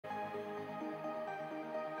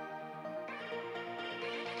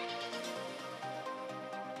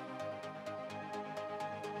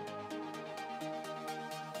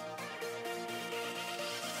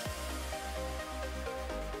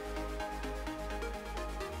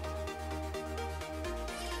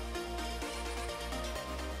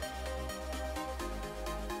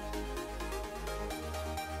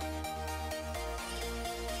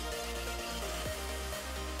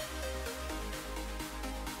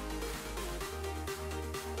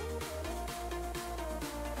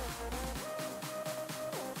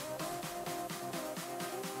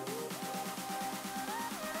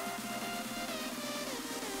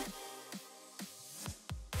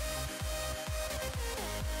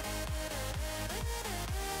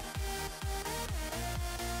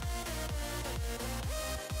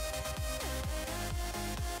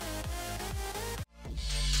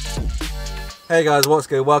Hey guys, what's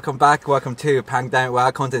good? Welcome back. Welcome to Pandemic Where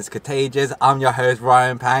Content is Contagious. I'm your host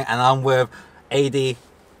Ryan Pang, and I'm with AD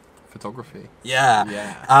Photography.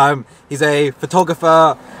 Yeah. He's a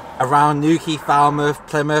photographer around Newquay, Falmouth,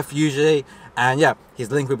 Plymouth usually, and yeah, his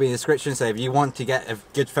link will be in the description. So if you want to get a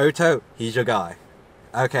good photo, he's your guy.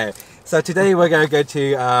 Okay, so today we're going to go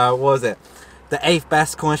to what was it? The 8th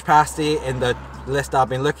best Cornish pasty in the list I've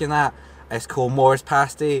been looking at. It's called Cornish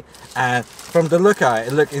Pasty, and from the look at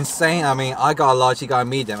it, it looked insane. I mean, I got a large, he got a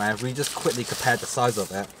medium, and if we just quickly compare the size of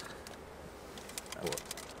it,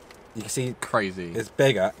 you can see crazy. It's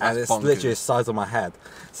bigger, and it's bonkers. literally the size of my head.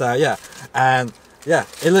 So yeah, and yeah,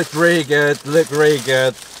 it looked really good.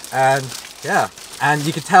 And yeah, and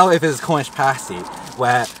you can tell if it's Cornish pasty,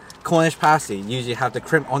 where Cornish pasty usually have the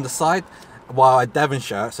crimp on the side, while a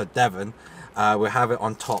Devonshire, so Devon, will have it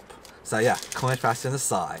on top. So yeah, Cornish pasty on the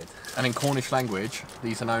side. And in Cornish language,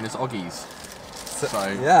 these are known as oggies. So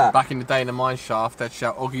yeah, back in the day in the mine shaft, they'd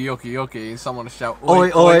shout oggy, oggy, oggy, and someone would shout oi,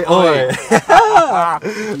 oi, oi.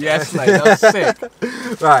 Yes, mate, that was sick.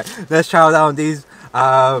 Right, let's chow down these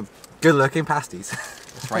good-looking pasties.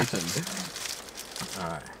 Let's rate them.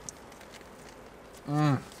 Alright.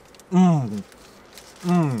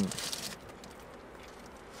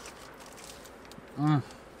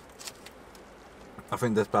 I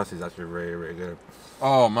think this pasty is actually really good.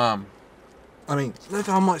 Oh man. I mean, look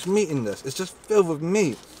how much meat in this. It's just filled with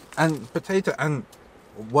meat and potato and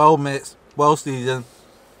well mixed, well seasoned,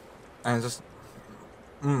 and just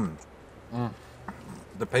the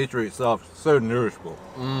pastry itself is so nourishable.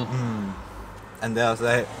 And dare I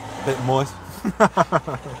say, a bit moist.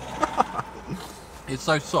 It's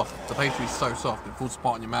so soft. The pastry is so soft. It falls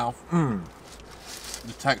apart in your mouth.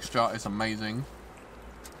 The texture is amazing.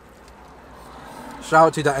 Shout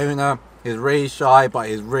out to the owner. He's really shy, but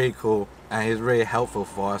he's really cool, and he's really helpful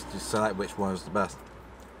for us to select which one is the best.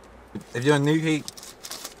 If you're in Newquay,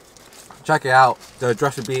 check it out. The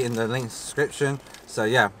address will be in the link description. So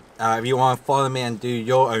yeah, if you want to follow me and do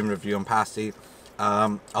your own review on pasty,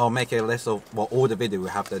 I'll make a list of all the video will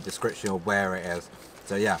have the description of where it is.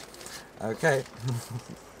 So yeah, okay.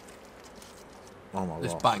 Oh my god.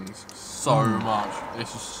 This bangs so much.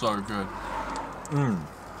 This is so good.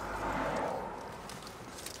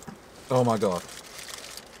 Oh my god.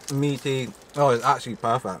 Meaty. Oh, it's actually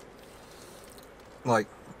perfect. Like,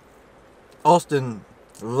 Austin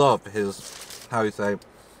loved his, how you say,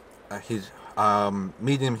 his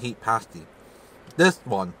medium heat pasty. This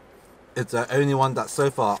one, it's the only one that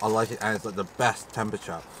so far I like it, and it's like the best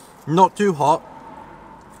temperature. Not too hot,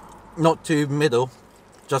 not too middle,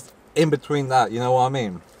 just in between that, you know what I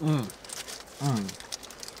mean?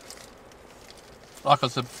 Like I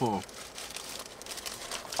said before,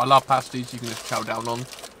 I love pasties you can just chow down on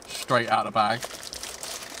straight out of the bag.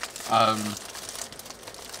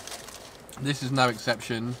 This is no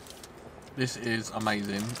exception. This is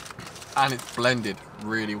amazing, and it's blended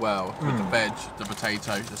really well with the veg, the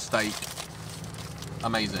potato, the steak.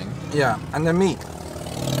 Amazing. Yeah, and the meat,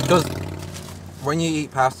 because when you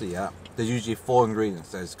eat pasty, yeah, there's usually 4 ingredients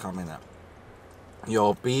that come in it.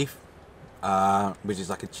 Your beef, which is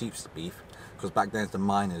like a cheap beef, because back then it's the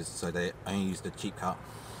miners, so they only use the cheap cut.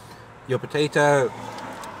 Your potato,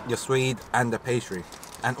 your swede, and the pastry,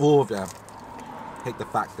 and all of them hit the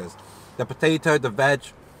factors. The potato, the veg,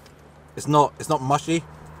 it's not mushy.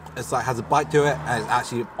 It's like has a bite to it, and it's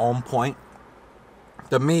actually on point.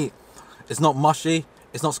 The meat, it's not mushy.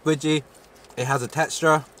 It's not squidgy. It has a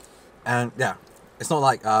texture, and yeah, it's not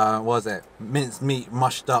like what was it, minced meat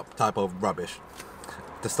mushed up type of rubbish.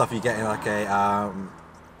 The stuff you get in like a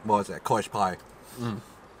what was it, cottage pie.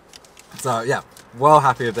 So yeah, well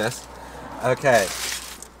happy with this. Okay.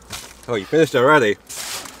 Oh, you finished already?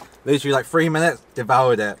 Literally like 3 minutes,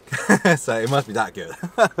 devoured it. So it must be that good.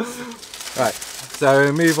 Right,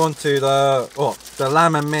 so move on to the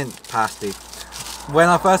lamb and mint pasty. When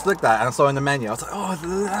I first looked at it and I saw in the menu, I was like, oh, the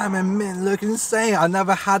lamb and mint look insane. I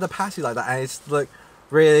never had a pasty like that, and it's looked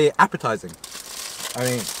really appetizing. I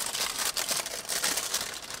mean,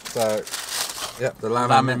 so yeah, the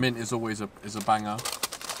lamb and mint is always a banger.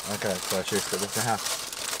 Okay, so should we split this in half?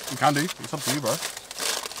 You can do. It's up to you, bro.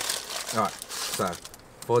 Alright, so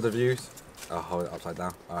for the views, I'll hold it upside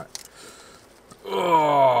down. Alright.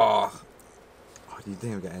 Oh, you didn't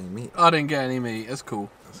even get any meat. I didn't get any meat. It's cool.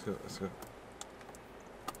 That's good. That's good.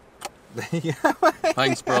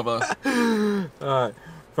 Thanks, brother. Alright,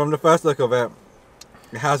 from the first look of it,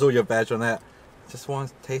 it has all your veg on it. Just want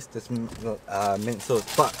to taste this mint sauce,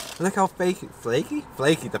 but look how flaky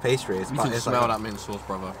the pastry is. You but can it's smell like, that mint sauce,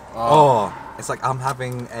 brother. Oh, it's like I'm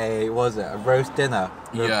having a, what is it, a roast dinner.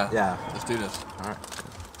 Yeah. Yeah. Let's do this. Alright.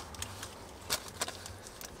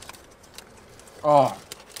 Oh.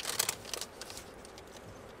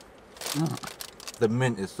 The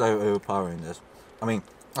mint is so overpowering in this. I mean,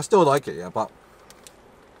 I still like it, yeah, but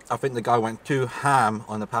I think the guy went too ham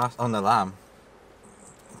on the lamb.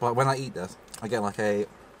 But when I eat this, I get like a,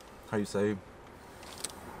 how do you say,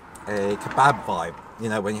 a kebab vibe. You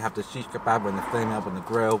know, when you have the shish kebab when they're flaming up on the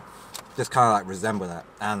grill, just kind of like resemble that.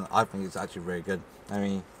 And I think it's actually really good. I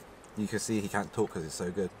mean, you can see he can't talk because it's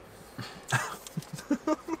so good.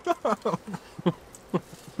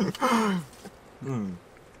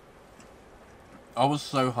 I was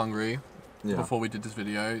so hungry Yeah. before we did this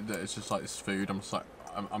video that it's just like this food. I'm just like,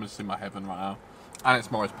 I'm just in my heaven right now. And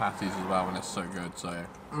it's Morris Pasties as well, and it's so good. So.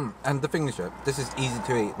 And the thing is, this is easy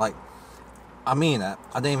to eat. Like, I mean it.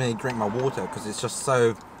 I didn't even drink my water because it's just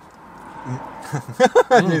so.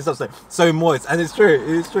 So moist, and it's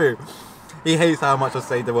true. It's true. He hates how much I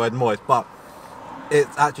say the word moist, but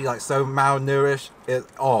it's actually like so malnourished. It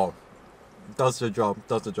does the job.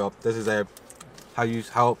 Does the job. This is a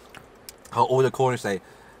how all the Cornish say,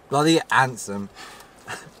 bloody handsome,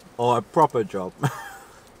 or a proper job.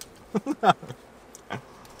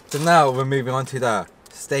 So now we're moving on to the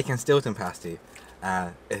steak and Stilton pasty,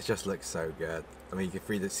 and it just looks so good. I mean, you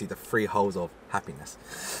can see the 3 holes of happiness.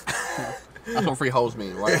 That's what 3 holes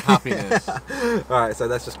mean, right? Happiness. Alright, so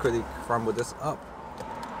let's just quickly crumble this up.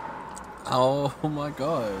 Oh my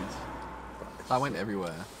god. That went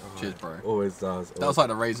everywhere. Cheers, bro. Always does. That was like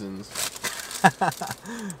the raisins.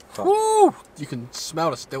 Woo! You can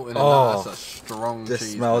smell the Stilton in Oh, that. That's a strong this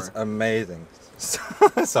cheese, smells bro. amazing.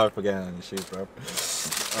 Sorry for getting on your shoes, bro.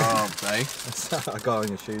 Oh, okay. I got on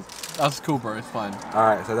your shoes. That's cool, bro. It's fine.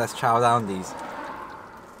 Alright, so let's chow down these.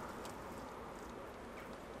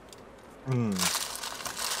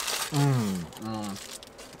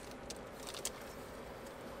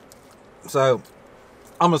 So,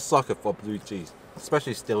 I'm a sucker for blue cheese,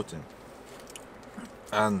 especially Stilton.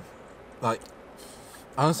 And, like,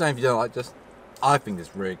 I understand if you don't like this. I think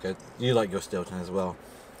it's really good. You like your Stilton as well.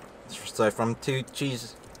 So from two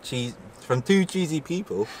cheesy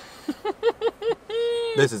people,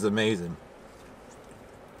 this is amazing.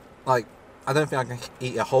 Like, I don't think I can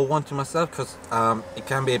eat a whole one to myself because it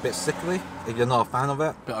can be a bit sickly if you're not a fan of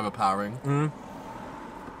it. Bit overpowering.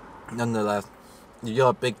 Nonetheless, if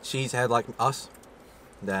you're a big cheesehead like us,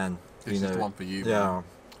 then This is the one for you. Yeah. Bro.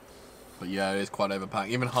 But yeah, it is quite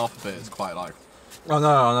overpowering. Even half of it is quite like. Oh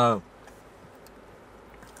no.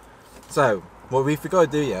 So what we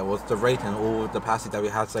forgot to do was the rating of all the pasties that we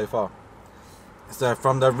had so far. So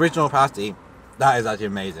from the original pasty, that is actually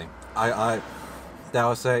amazing. I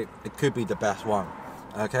dare say it could be the best one.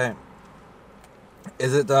 Okay.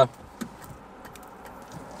 Is it the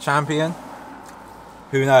champion?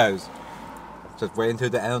 Who knows? Just wait until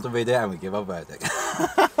the end of the video and we give our verdict.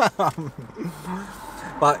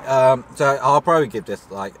 But so I'll probably give this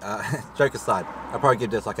like joke aside, I'll probably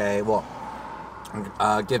give this like a what?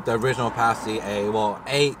 Give the original pasty a what,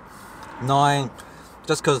 8, 9,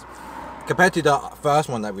 just because compared to the first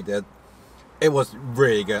one that we did, it was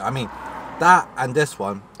really good. I mean, that and this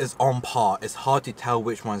one is on par. It's hard to tell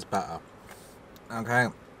which one's better. Okay,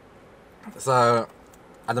 so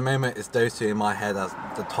at the moment it's those two in my head as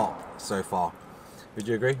the top so far. Would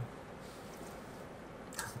you agree?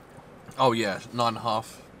 Oh yeah,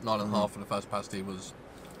 9.5 for the first pasty was.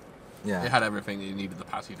 Yeah. It had everything that you needed the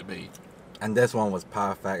pasty to be. And this one was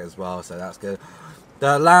perfect as well, so that's good.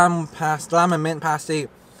 The lamb and mint pasty,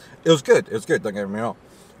 it was good. It was good, don't get me wrong.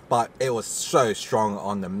 But it was so strong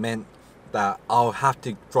on the mint that I'll have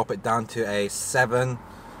to drop it down to a 7,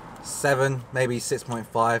 maybe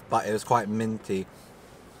 6.5. But it was quite minty,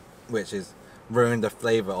 which is ruined the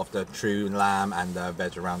flavour of the true lamb and the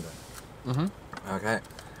veg around it. Okay.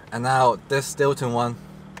 And now this Stilton one,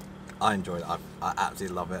 I enjoyed it. I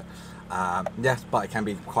absolutely love it. Yes, but it can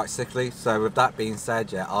be quite sickly. So with that being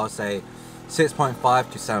said, yeah, I'll say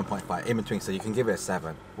 6.5 to 7.5 in between. So you can give it a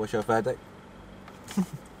 7. What's your verdict?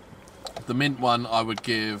 The mint one I would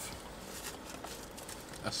give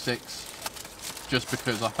a 6, just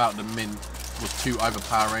because I felt the mint was too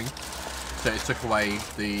overpowering. So it took away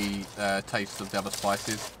the taste of the other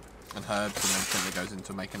spices and herbs and everything that goes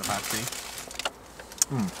into making a pasty.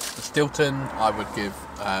 The Stilton I would give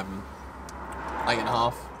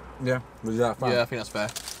 8.5. Yeah, was that fine? Yeah, I think that's fair.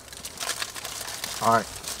 Alright.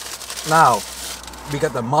 Now, we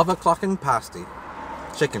got the mother clocking pasty.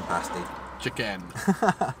 Chicken pasty. Chicken.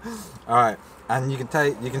 Alright, and you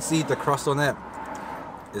can see the crust on it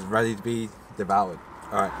is ready to be devoured.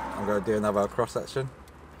 Alright, I'm going to do another cross section.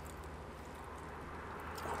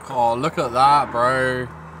 Oh, look at that, bro.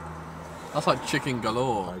 That's like chicken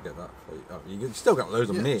galore. I get that for you. Oh, you still got loads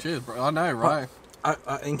of meat. Cheers, bro. I know, right?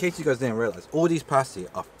 in case you guys didn't realise, all these pasty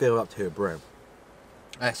are filled up to a brim.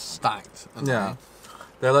 They're stacked. Yeah.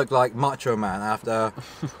 They look like Macho Man after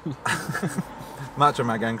Macho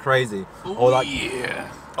Man going crazy. Oh, or like,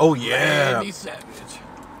 yeah. Oh yeah. Randy Savage.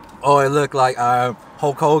 Or it looked like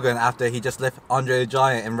Hulk Hogan after he just left Andre the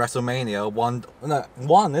Giant in WrestleMania.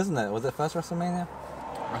 One, isn't it? Was it first WrestleMania?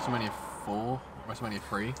 WrestleMania 4? WrestleMania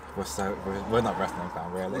 3? We're not wrestling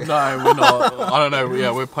fan, really. No, we're not. I don't know.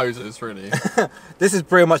 Yeah, we're posers, really. This is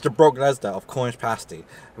pretty much the Brock Lesnar of Cornish Pasty,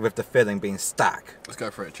 with the filling being stack. Let's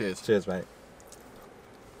go for it. Cheers. Cheers, mate.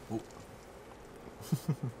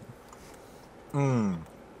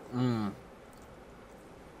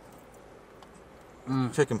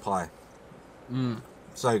 Chicken pie.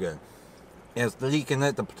 So good. It's the leek in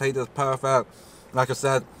it, the potatoes perfect. Like I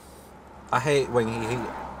said, I hate when you eat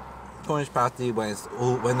Cornish pasty when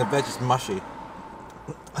the veg is mushy.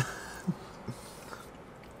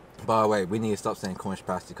 By the way, we need to stop saying Cornish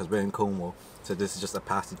pasty because we're in Cornwall, so this is just a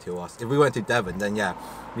pasty to us. If we went to Devon, then yeah,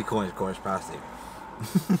 we call it Cornish pasty.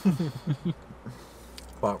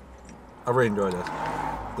 But I really enjoy this.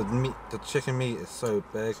 The chicken meat is so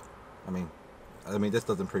big. I mean, this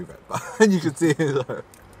doesn't prove it, but you can see it though.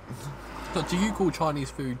 So do you call Chinese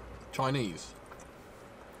food Chinese?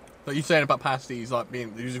 Like you saying about pasties, like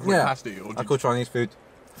being using pasty, or I call Chinese food.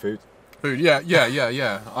 Food. Yeah.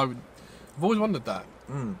 I've always wondered that.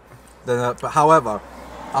 Then, but however,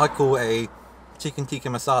 I call a chicken tikka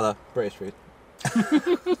masala British food.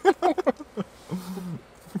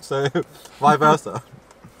 So, vice versa.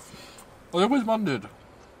 I always wondered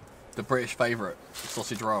the British favourite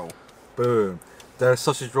sausage roll. Boom. The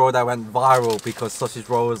sausage roll that went viral because sausage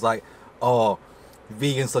roll was like, oh,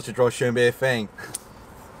 vegan sausage roll shouldn't be a thing.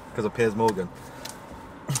 Because of Piers Morgan.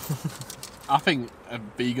 I think a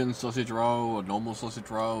vegan sausage roll or normal sausage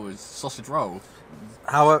roll is sausage roll.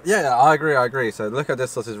 However, yeah, I agree. So look at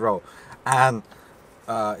this sausage roll. And,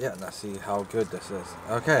 yeah, let's see how good this is.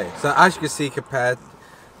 Okay, so as you can see compared,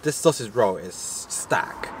 this sausage roll is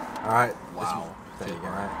stack. Alright? Wow. There you go,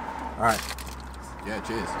 alright. Yeah,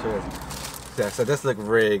 cheers. Cheers. Yeah, so this looks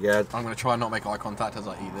really good. I'm going to try and not make eye contact as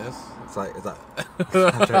I eat this. It's like, is that...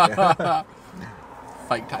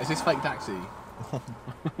 Is this fake taxi?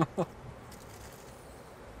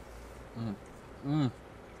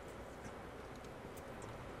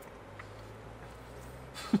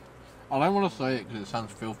 I don't want to say it because it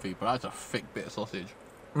sounds filthy, but that's a thick bit of sausage.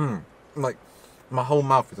 Like, my whole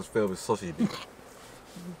mouth is just filled with sausage.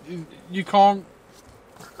 You can't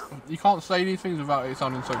say these things without it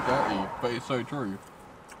sounding so dirty, but it's so true.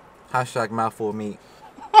 Hashtag mouthful of meat.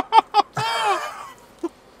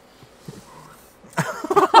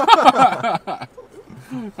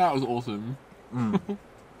 That was awesome.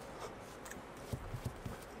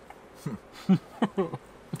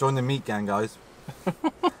 Join the meat gang, guys.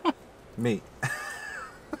 Meat.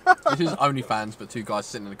 This is OnlyFans, but two guys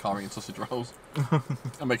sitting in a car eating sausage rolls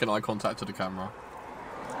and making eye contact to the camera.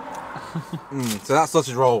 So that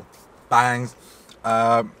sausage roll bangs.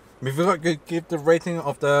 We forgot to give the rating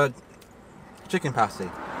of the chicken pasty.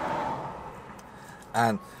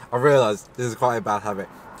 And I realised this is quite a bad habit.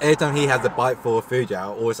 Every time he has a bite full of food, I'm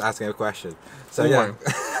always asking a question. So yeah.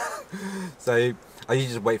 So I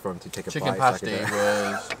usually just wait for him to take a chicken bite. Chicken pasty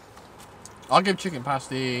was... I'll give chicken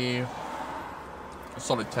pasty a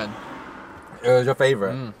solid 10. It was your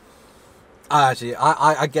favourite? Actually,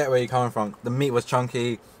 I get where you're coming from. The meat was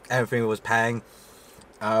chunky, everything was pang.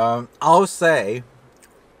 I'll say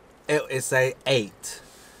it is a 8.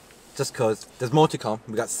 Just because there's more to come.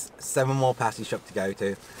 We've got 7 more pasty shops to go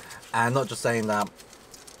to. And not just saying that,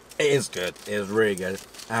 it is good. It is really good.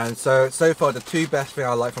 And so far, the 2 best things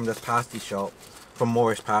I like from this pasty shop, from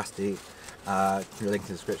Cornish Pasty, link in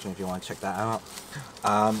the description if you want to check that out.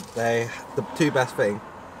 The 2 best things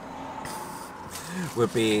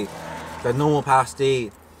would be the normal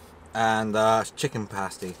pasty and chicken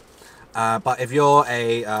pasty. But if you're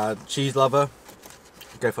a cheese lover,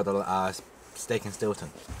 go for the steak and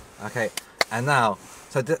Stilton. Okay, and now,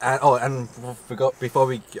 before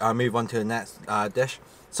we move on to the next dish,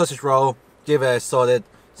 sausage roll, give it a solid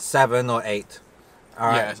 7 or 8. All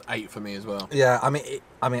right. Yeah, it's 8 for me as well. Yeah, I mean,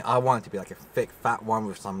 I want it to be like a thick, fat one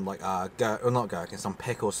with some like not gherkin, some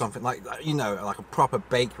pickle or something like like a proper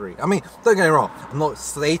bakery. I mean, don't get me wrong, I'm not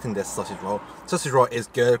slating this sausage roll. Sausage roll is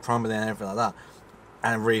good, crumbly and everything like that,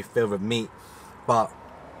 and really filled with meat. But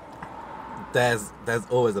there's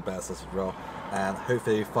always a better sausage roll, and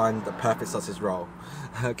hopefully you find the perfect sausage roll.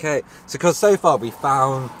 Okay, because so far we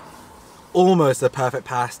found almost a perfect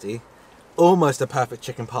pasty, almost a perfect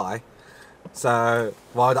chicken pie. So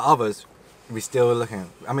while the others, we're still looking.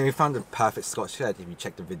 I mean, we found the perfect Scotch egg if you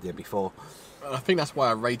checked the video before. I think that's why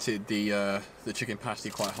I rated the chicken pasty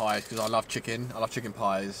quite high, because I love chicken. I love chicken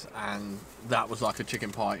pies, and that was like a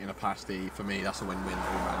chicken pie in a pasty. For me, that's a win-win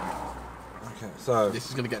all round. Okay, so this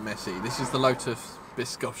is gonna get messy. This is the Lotus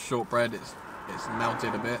biscoff shortbread. It's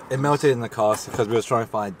melted a bit. It melted in the cast because we were trying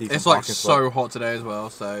to find decent. It's like so hot today as well.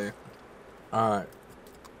 So, all right,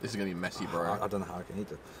 this is gonna be messy, bro. I don't know how I can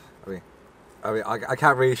eat it. I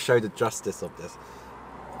can't really show the justice of this.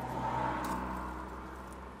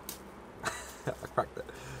 I cracked it.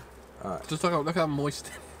 All right. Just look how moist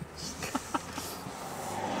it is.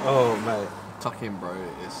 Oh mate. Tuck in, bro.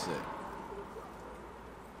 It's sick.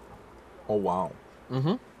 Oh wow.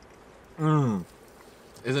 Mhm. Mmm.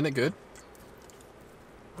 Isn't it good?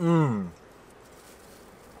 Mmm.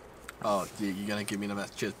 Oh, dude, you're gonna give me the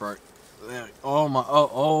best. Cheers, bro. Oh my.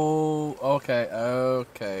 Oh. Okay.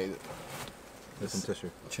 Okay. There's some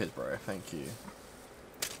tissue. Cheers, bro. Thank you.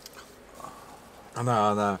 I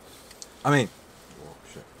know. I mean. Oh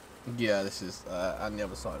shit. Yeah, this is and the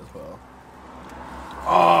other side as well.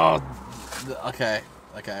 Oh. Okay.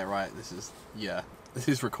 Okay. Right. This is This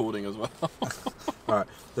is recording as well. All right.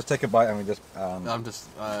 Just take a bite and we just. I'm just.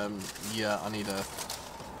 Yeah. I need a.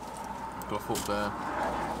 Got a fork there.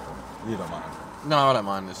 You don't mind. No, I don't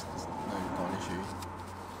mind. There's not an issue.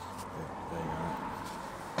 Yeah, there you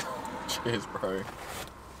go. Cheers, bro.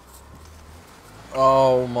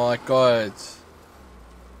 Oh my god.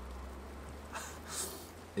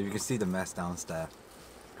 If you can see the mess downstairs,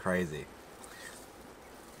 crazy.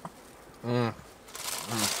 Mm.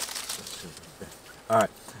 All right,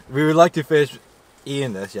 we would like to finish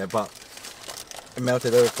eating this, yeah, but it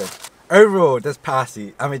melted everything. Overall, this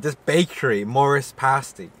pasty, this bakery, Morris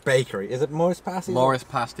Pasty Bakery. Is it Morris Pasty? Morris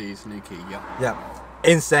Pasties, Newquay, yeah. Yeah,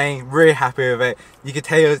 insane. Really happy with it. You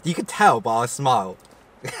could tell by our smile.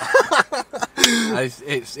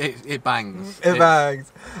 It bangs. It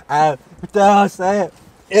bangs. And dare I say it?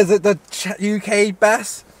 Is it the UK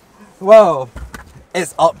best? Well,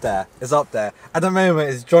 it's up there. It's up there. At the moment,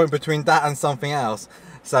 it's joint between that and something else.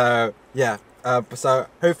 So yeah. So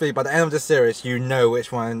hopefully by the end of this series, you know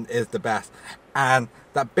which one is the best. And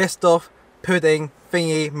that Biscoff pudding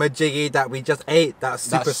thingy majiggy that we just ate, that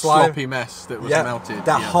super slime, sloppy mess that was melted.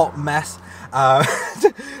 That hot mess.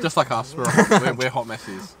 Just like us, we're hot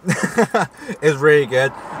messes. It's really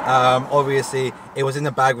good. Obviously, it was in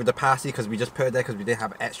the bag with the pasty because we just put it there because we didn't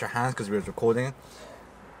have extra hands because we were recording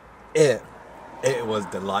it. It was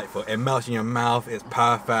delightful. It melts in your mouth. It's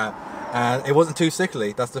perfect, and it wasn't too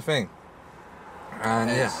sickly. That's the thing.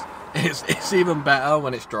 And it's even better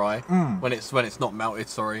when it's dry. When it's not melted.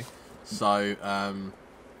 Sorry. So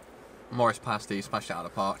Morris Pasties smashed it out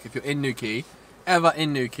of the park. If you're in Newquay, ever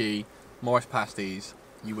in Newquay, Morris Pasties,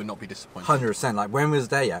 you would not be disappointed. 100%. Like when we was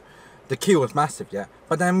there, yeah, the queue was massive, yeah.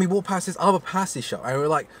 But then we walked past this other pasty shop, and we were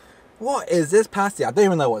like, "What is this pasty?" I don't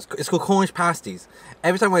even know what it's called. Cornish Pasties.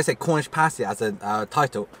 Every time when I say Cornish Pasty as a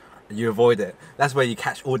title, you avoid it. That's where you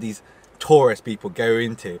catch all these tourist people go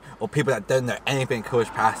into, or people that don't know anything Cornish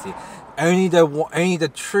pasty. Only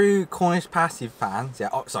the true Cornish pasty fans,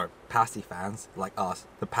 pasty fans like us,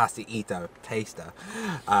 the pasty eater, taster,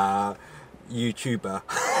 YouTuber,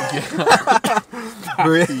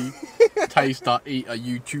 pasty taster, eater,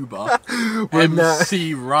 YouTuber,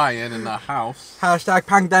 MC Ryan in the house. Hashtag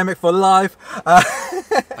pandemic for life.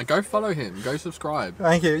 And go follow him. Go subscribe.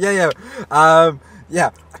 Thank you.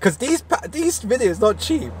 Yeah, because these videos not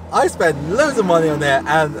cheap. I spend loads of money on there,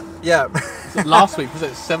 and yeah. Last week was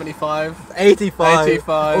it 75, 85,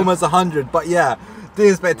 almost 100. But yeah,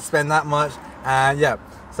 didn't expect to spend that much, and yeah.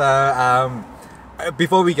 So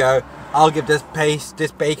before we go, I'll give this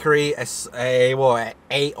bakery a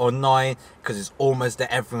 8 or 9 because it's almost there.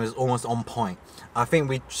 Everything is almost on point. I think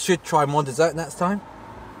we should try more dessert next time,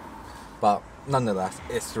 but nonetheless,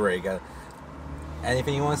 it's really good.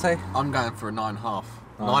 Anything you want to say? I'm going for a 9.5.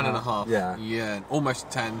 9.5. Yeah. Yeah,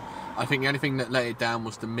 almost 10. I think the only thing that let it down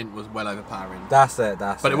was the mint was well overpowering. That's it.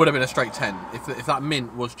 But it would have been a straight 10. If that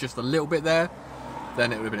mint was just a little bit there,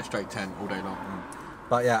 then it would have been a straight 10 all day long.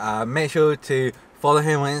 But yeah, make sure to follow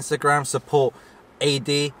him on Instagram. Support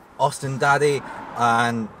AD, Austin Daddy,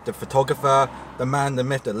 and the photographer, the man, the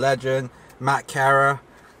myth, the legend, Matt Cara.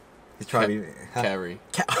 He's trying to be... Carey.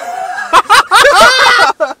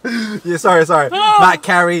 Yeah, sorry. Matt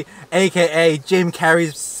Carey, aka Jim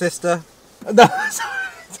Carrey's sister. No,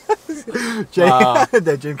 sorry. Jim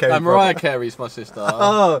Carrey. Mariah Carey's my sister.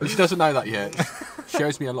 Oh. But she doesn't know that yet. She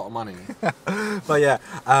owes me a lot of money. But yeah,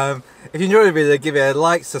 if you enjoyed the video, give it a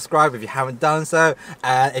like, subscribe if you haven't done so.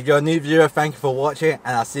 And if you're a new viewer, thank you for watching,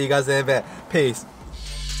 and I'll see you guys in a bit. Peace.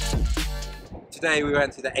 Today we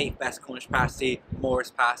went to the 8th best Cornish pasty,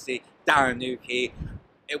 Morris Pasty, down in Newquay.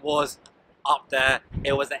 It was up there.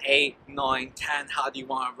 It was an 8, 9, 10. How do you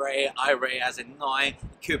want to rate it? I rate it as a 9. It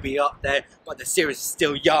could be up there, but the series is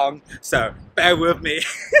still young, so bear with me.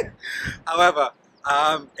 However,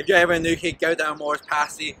 if you're ever in Newquay, go down Cornish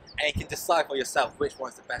Pasty and you can decide for yourself which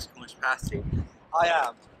one's the best Cornish Pasty. I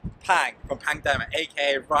am Pang from Pangdemic,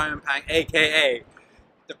 aka Ryan Pang, aka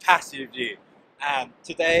the Pasty Review. And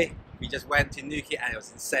today we just went to Newquay and it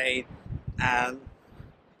was insane. And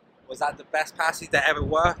was that the best pasties there ever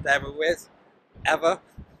were, there ever is, ever?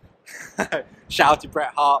 Shout out to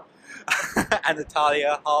Bret Hart and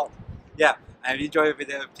Natalia Hart. Yeah, and if you enjoyed the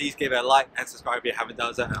video, please give it a like and subscribe if you haven't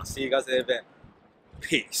done so. And I'll see you guys in a bit.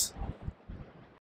 Peace.